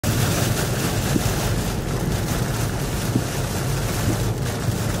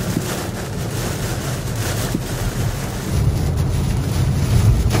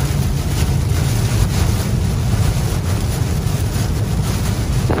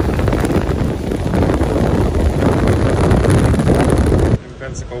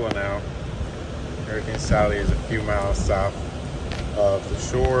Sally is a few miles south of the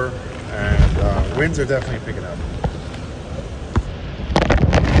shore, and winds are definitely picking up.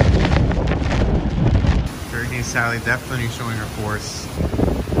 Hurricane Sally definitely showing her force.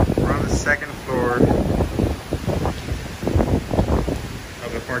 We're on the second floor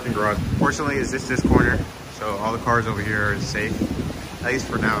of the parking garage. Fortunately, it's just this corner, so all the cars over here are safe. At least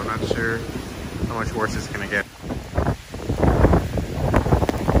for now. I'm not sure how much worse it's gonna get.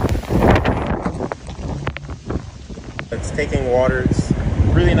 It's taking water. It's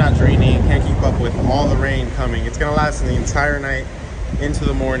really not draining. Can't keep up with all the rain coming. It's gonna last the entire night into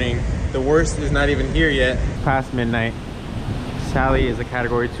the morning. The worst is not even here yet. Past midnight. Sally is a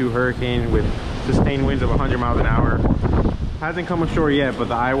Category 2 hurricane with sustained winds of 100 miles an hour. Hasn't come ashore yet, but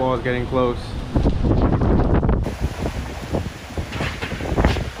the eye wall is getting close.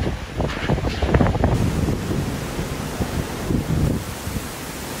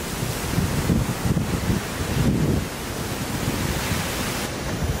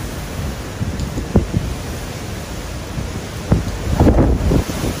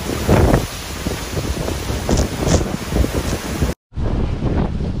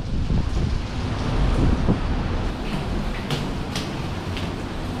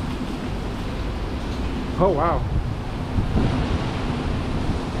 Oh wow.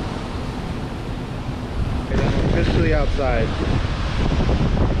 Okay, I'm officially outside.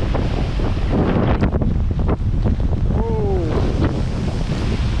 Oh,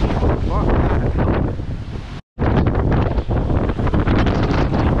 fuck that.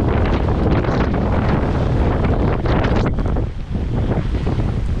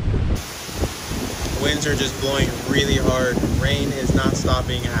 Winds are just blowing really hard. Rain is not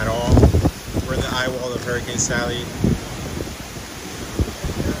stopping at all. We're in the eye wall of Hurricane Sally.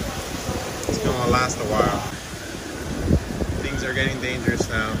 It's gonna last a while. Things are getting dangerous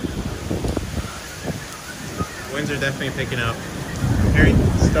now. Winds are definitely picking up. I'm hearing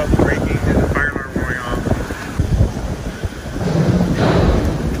stuff breaking. There's a fire alarm going off.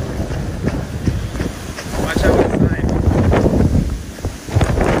 Watch out for the sign.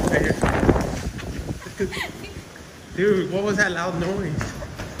 Right here. Dude, what was that loud noise?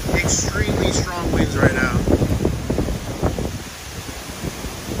 Extremely strong winds right now.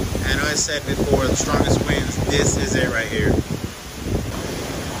 And I said before, the strongest winds, this is it right here.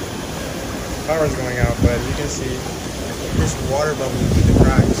 Power's going out, but you can see there's water bubbling through the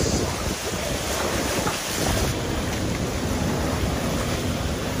cracks.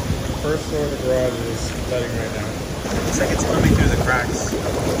 The first floor of the garage is flooding right now. Looks like it's coming through the cracks.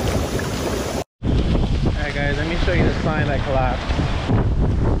 Alright guys, let me show you the sign that collapsed.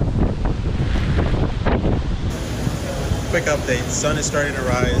 Quick update, sun is starting to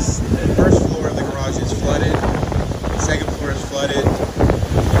rise. The first floor of the garage is flooded. The second floor is flooded.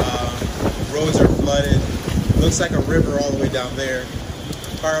 Roads are flooded. Looks like a river all the way down there.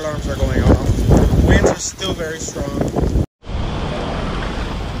 Fire alarms are going off. Winds are still very strong.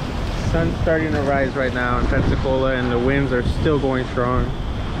 Sun's starting to rise right now in Pensacola, and the winds are still going strong.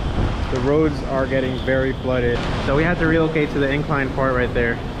 The roads are getting very flooded. So we had to relocate to the inclined part right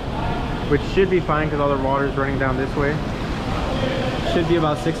there, which should be fine because all the water is running down this way. Should be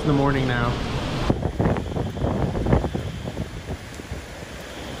about 6 in the morning now.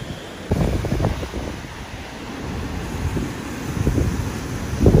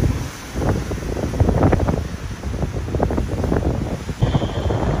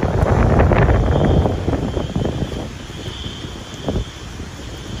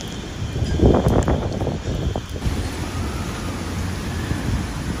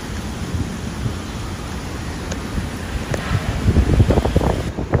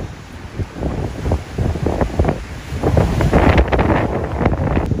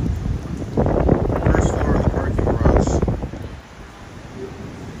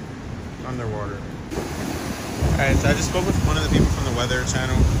 Underwater. Alright, so I just spoke with one of the people from the weather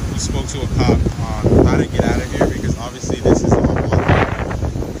channel. We spoke to a cop on how to get out of here because obviously this is all water. I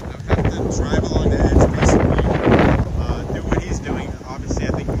have to drive along the edge basically, do what he's doing. Obviously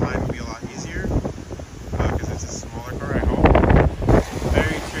I think mine will be a lot easier because it's a smaller car, I hope.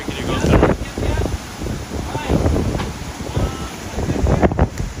 Very tricky to go through.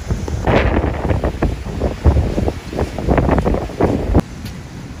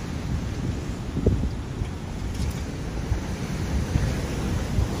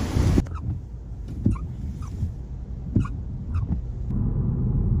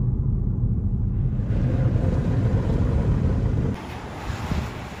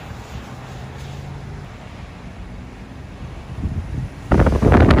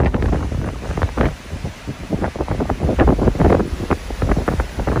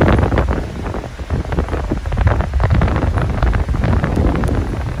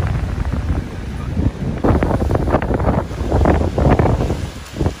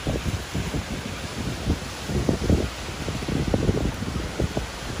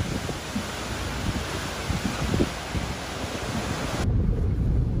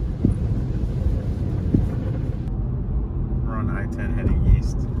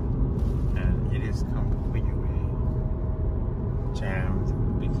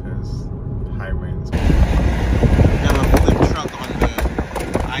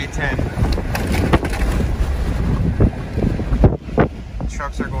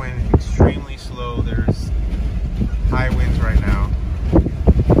 going extremely slow. There's high winds right now.